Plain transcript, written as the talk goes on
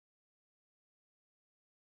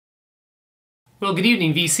Well, good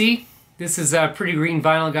evening, VC. This is Pretty Green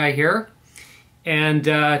Vinyl Guy here. And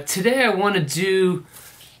today I want to do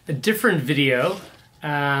a different video.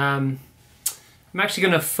 I'm actually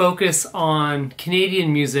going to focus on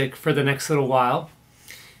Canadian music for the next little while.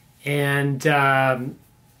 And kind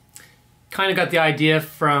of got the idea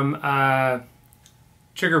from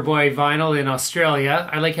Trigger Boy Vinyl in Australia.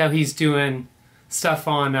 I like how he's doing stuff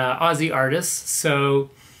on Aussie artists. So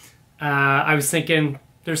I was thinking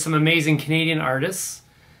there's some amazing Canadian artists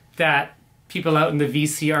that people out in the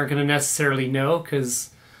VC aren't going to necessarily know,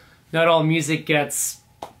 because not all music gets,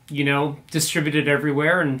 you know, distributed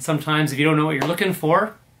everywhere, and sometimes if you don't know what you're looking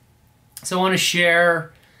for. So I want to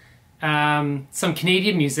share some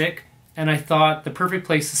Canadian music, and I thought the perfect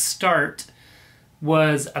place to start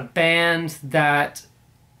was a band that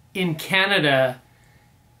in Canada,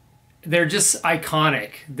 they're just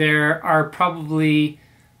iconic. They are probably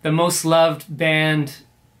the most loved band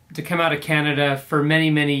to come out of Canada for many,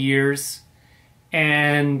 many years.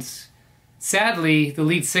 And sadly, the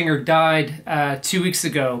lead singer died 2 weeks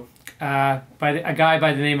ago by a guy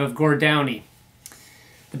by the name of Gord Downie.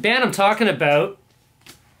 The band I'm talking about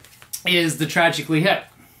is the Tragically Hip.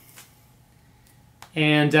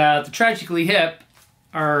 And the Tragically Hip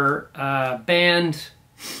are a band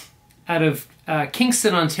out of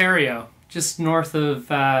Kingston, Ontario, just north of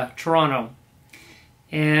Toronto.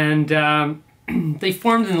 And they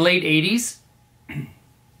formed in the late 80s.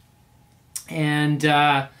 And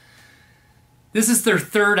this is their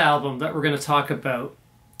third album that we're going to talk about.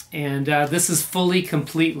 And this is Fully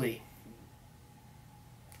Completely.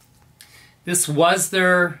 This was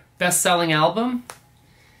their best-selling album.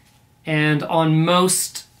 And on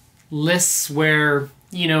most lists where,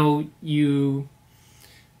 you know, you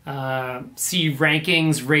see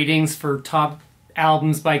rankings, ratings for top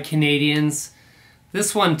albums by Canadians,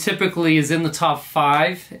 this one typically is in the top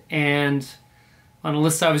 5, and on a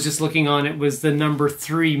list I was just looking on, it was the number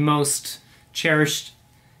 3 most cherished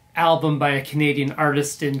album by a Canadian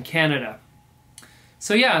artist in Canada.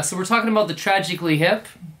 So yeah, so we're talking about the Tragically Hip,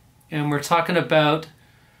 and we're talking about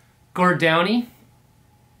Gord Downie.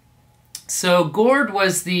 So Gord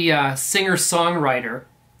was the singer-songwriter,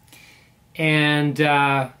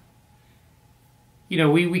 and you know,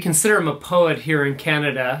 we consider him a poet here in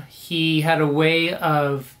Canada. He had a way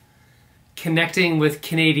of connecting with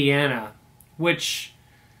Canadiana, which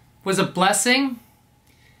was a blessing,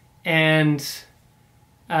 and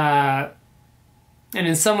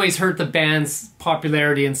in some ways hurt the band's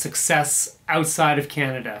popularity and success outside of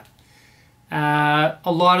Canada. A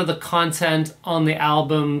lot of the content on the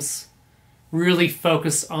albums really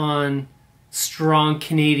focused on strong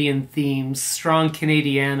Canadian themes, strong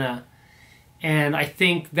Canadiana. And I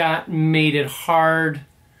think that made it hard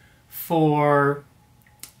for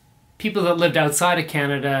people that lived outside of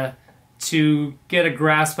Canada to get a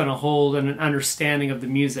grasp and a hold and an understanding of the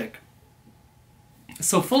music.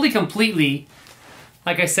 So Fully Completely,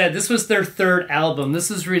 like I said, this was their third album.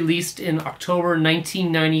 This was released in October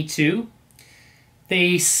 1992.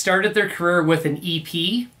 They started their career with an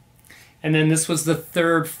EP, and then this was the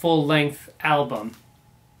third full-length album.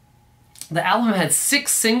 The album had 6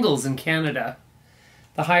 singles in Canada,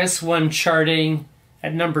 the highest one charting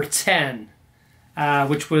at number 10,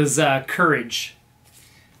 which was Courage.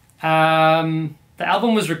 The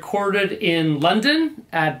album was recorded in London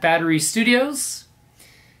at Battery Studios,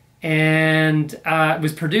 and it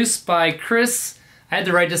was produced by Chris, I had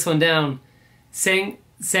to write this one down,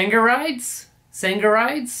 Sangarides?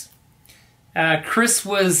 Chris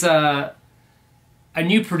was a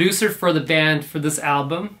new producer for the band for this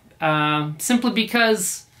album. Simply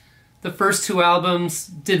because the first 2 albums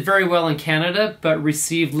did very well in Canada, but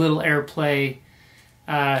received little airplay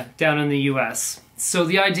down in the US. So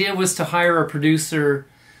the idea was to hire a producer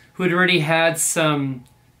who had already had some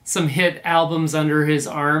hit albums under his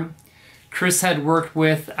arm. Chris had worked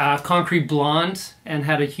with Concrete Blonde and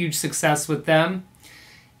had a huge success with them.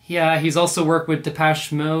 He's also worked with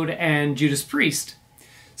Depeche Mode and Judas Priest.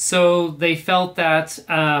 So they felt that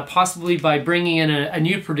possibly by bringing in a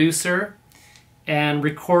new producer and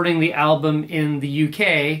recording the album in the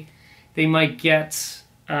UK, they might get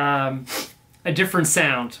a different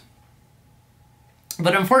sound.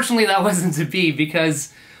 But unfortunately that wasn't to be,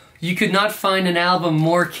 because you could not find an album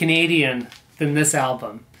more Canadian than this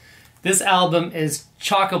album. This album is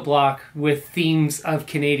chock-a-block with themes of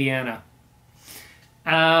Canadiana.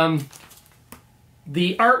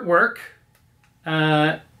 The artwork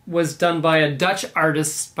was done by a Dutch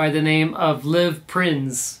artist by the name of Liv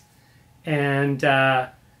Prins. And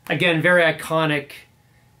again, very iconic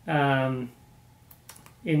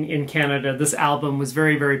in Canada. This album was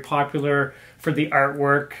very, very popular for the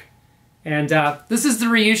artwork. And this is the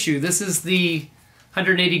reissue. This is the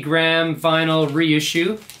 180 gram vinyl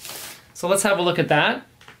reissue. So let's have a look at that.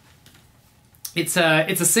 It's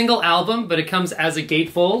a single album, but it comes as a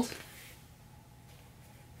gatefold.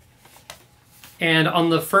 And on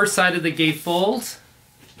the first side of the gatefold,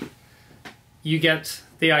 you get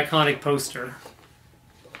the iconic poster.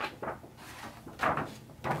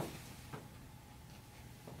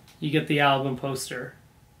 You get the album poster.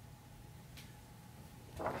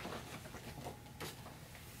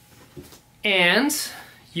 And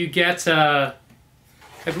you get, I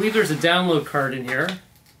believe there's a download card in here.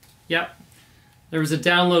 Yep, there was a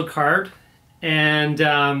download card.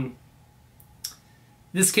 And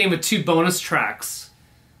this came with 2 bonus tracks.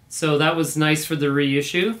 So that was nice for the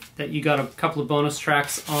reissue, that you got a couple of bonus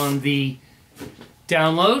tracks on the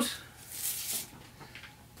download.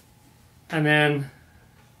 And then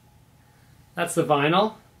that's the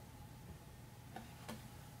vinyl.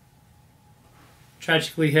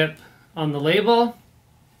 Tragically Hip on the label.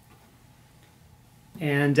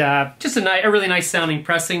 And just a really nice sounding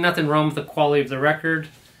pressing. Nothing wrong with the quality of the record.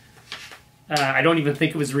 I don't even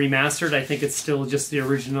think it was remastered. I think it's still just the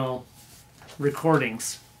original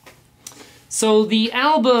recordings. So the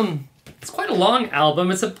album, it's quite a long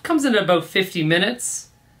album. It comes in about 50 minutes.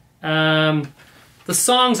 The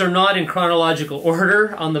songs are not in chronological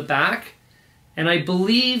order on the back. And I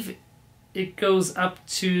believe it goes up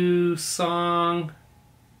to song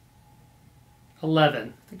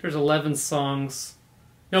 11. I think there's 11 songs.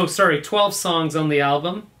 No, sorry, 12 songs on the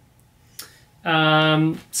album.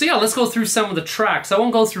 So yeah, let's go through some of the tracks. I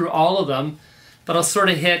won't go through all of them, but I'll sort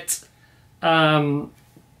of hit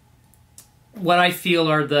what I feel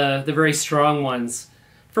are the very strong ones.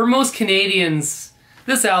 For most Canadians,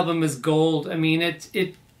 this album is gold. I mean, it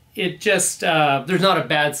just, there's not a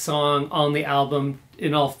bad song on the album,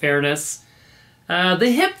 in all fairness.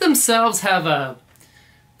 The Hip themselves have a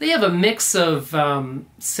mix of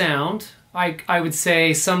sound. I would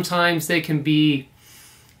say sometimes they can be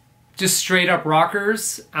just straight up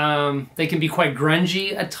rockers. They can be quite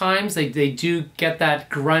grungy at times. They do get that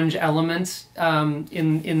grunge element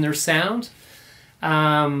in their sound.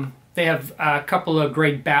 They have a couple of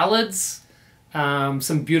great ballads,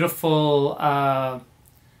 some beautiful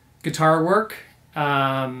guitar work,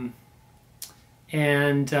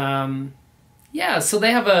 yeah, so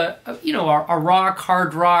they have a rock,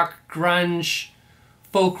 hard rock, grunge,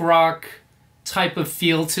 folk rock type of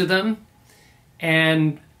feel to them,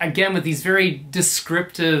 and again with these very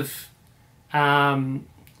descriptive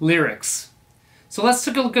lyrics. So let's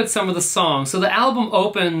take a look at some of the songs. So the album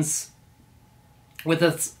opens with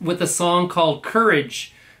a song called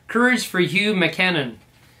Courage. Courage for Hugh McKinnon.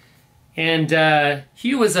 And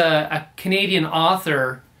Hugh was a Canadian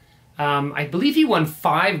author. I believe he won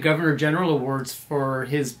 5 Governor General Awards for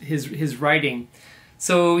his writing.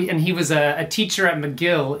 So, and he was a teacher at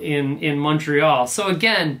McGill in Montreal. So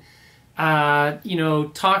again,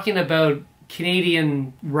 talking about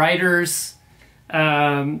Canadian writers,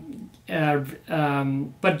 but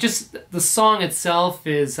just the song itself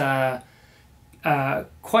is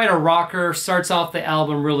quite a rocker. Starts off the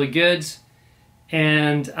album really good,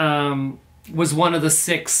 and was one of the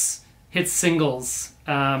 6 hit singles,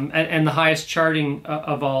 and the highest charting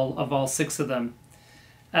of all 6 of them.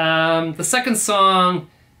 The second song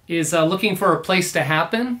is Looking for a Place to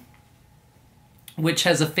Happen, which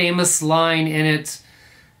has a famous line in it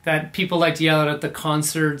that people like to yell out at the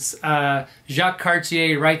concerts, Jacques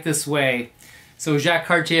Cartier, right this way. So Jacques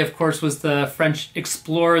Cartier, of course, was the French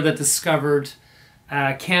explorer that discovered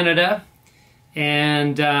Canada.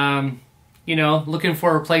 And, looking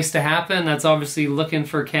for a place to happen, that's obviously looking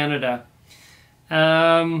for Canada.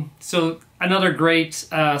 So another great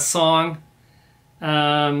song.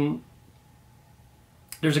 There's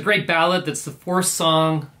a great ballad that's the 4th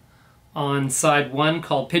song on side 1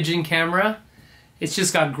 called Pigeon Camera. It's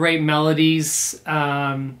just got great melodies,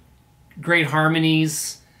 great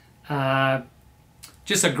harmonies,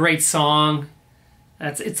 just a great song.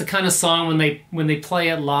 It's the kind of song when they play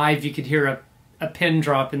it live, you could hear a pin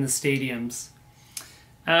drop in the stadiums.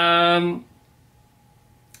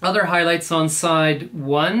 Other highlights on side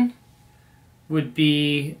 1 would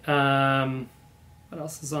be, what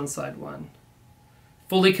else is on side 1?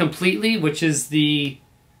 Fully Completely, which is the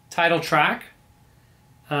title track,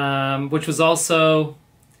 which was also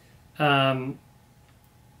one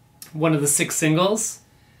of the 6 singles.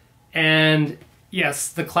 And yes,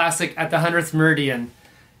 the classic At the 100th Meridian.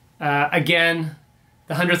 Again,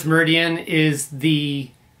 the 100th Meridian is the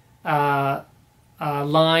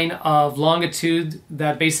line of longitude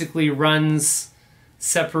that basically runs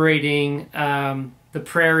separating the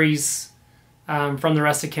prairies from the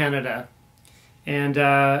rest of Canada. And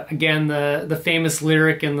again, the famous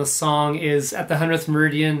lyric in the song is, "At the 100th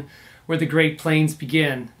meridian where the Great Plains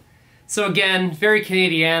begin." So again, very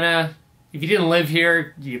Canadiana. If you didn't live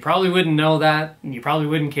here, you probably wouldn't know that, and you probably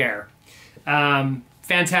wouldn't care.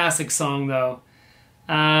 Fantastic song, though.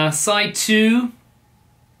 Side 2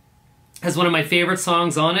 has one of my favorite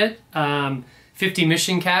songs on it, 50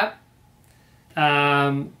 Mission Cap.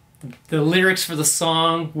 The lyrics for the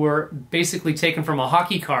song were basically taken from a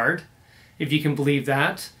hockey card, if you can believe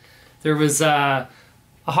that. There was a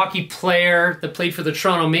hockey player that played for the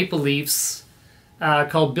Toronto Maple Leafs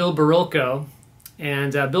called Bill Barilko.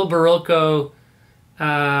 And Bill Barilko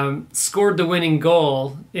scored the winning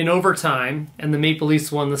goal in overtime, and the Maple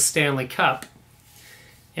Leafs won the Stanley Cup.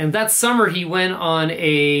 And that summer he went on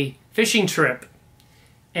a fishing trip.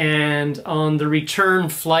 And on the return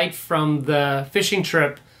flight from the fishing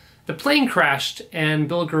trip, the plane crashed and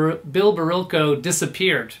Bill Barilko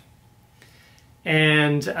disappeared.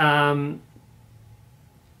 And the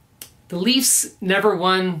Leafs never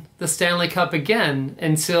won the Stanley Cup again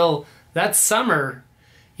until that summer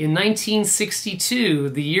in 1962,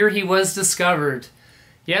 the year he was discovered.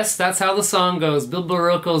 Yes, that's how the song goes. Bill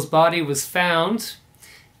Barilko's body was found,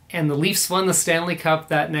 and the Leafs won the Stanley Cup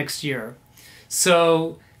that next year.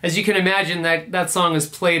 So, as you can imagine, that song is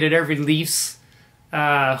played at every Leafs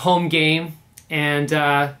home game, and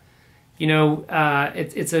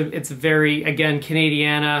it's a very, again,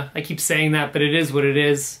 Canadiana. I keep saying that, but it is what it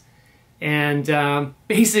is. And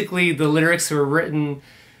basically, the lyrics were written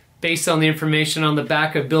based on the information on the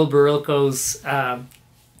back of Bill Barilko's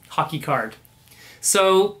hockey card.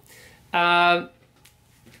 So,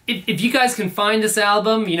 if you guys can find this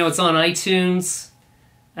album, it's on iTunes.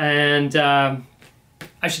 And I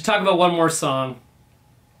should talk about one more song.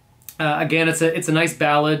 Again, it's a nice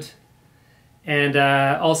ballad, and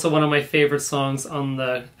also one of my favorite songs on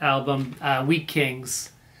the album, Wheat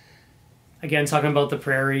Kings. Again, talking about the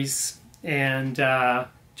prairies, and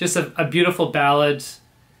just a beautiful ballad.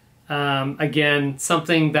 Again,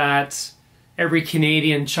 something that every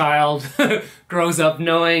Canadian child grows up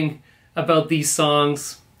knowing about these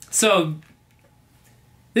songs. So,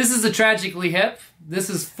 this is the Tragically Hip. This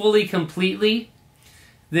is Fully Completely.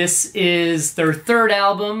 This is their third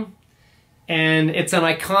album, and it's an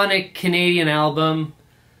iconic Canadian album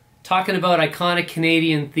talking about iconic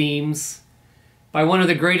Canadian themes by one of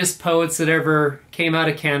the greatest poets that ever came out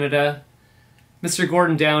of Canada, Mr.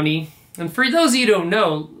 Gordon Downie. And for those of you who don't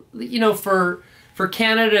know, for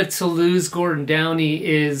Canada to lose Gordon Downie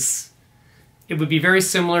it would be very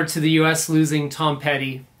similar to the US losing Tom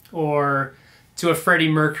Petty, or to a Freddie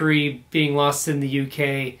Mercury being lost in the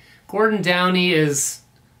UK. Gordon Downie is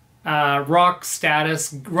rock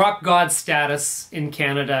god status in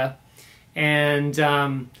Canada, and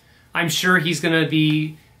I'm sure he's going to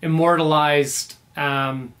be immortalized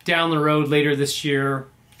down the road later this year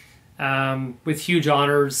with huge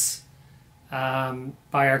honors by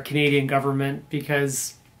our Canadian government,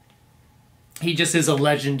 because he just is a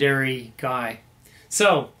legendary guy.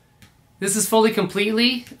 So, this is Fully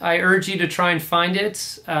Completely. I urge you to try and find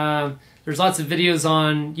it. There's lots of videos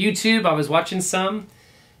on YouTube. I was watching some.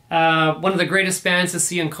 One of the greatest bands to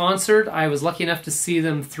see in concert. I was lucky enough to see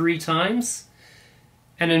them 3 times.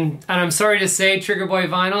 And I'm sorry to say, Trigger Boy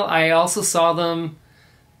Vinyl, I also saw them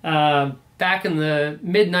back in the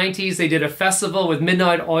mid-90s. They did a festival with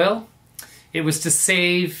Midnight Oil. It was to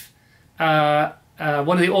save one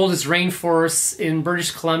of the oldest rainforests in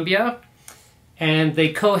British Columbia. And they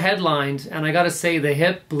co-headlined, and I gotta say, the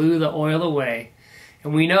hip blew the oil away.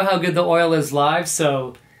 And we know how good the oil is live,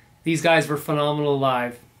 so these guys were phenomenal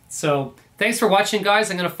live. So, thanks for watching, guys.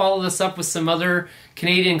 I'm gonna follow this up with some other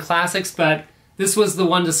Canadian classics, but this was the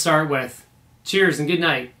one to start with. Cheers and good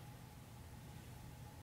night.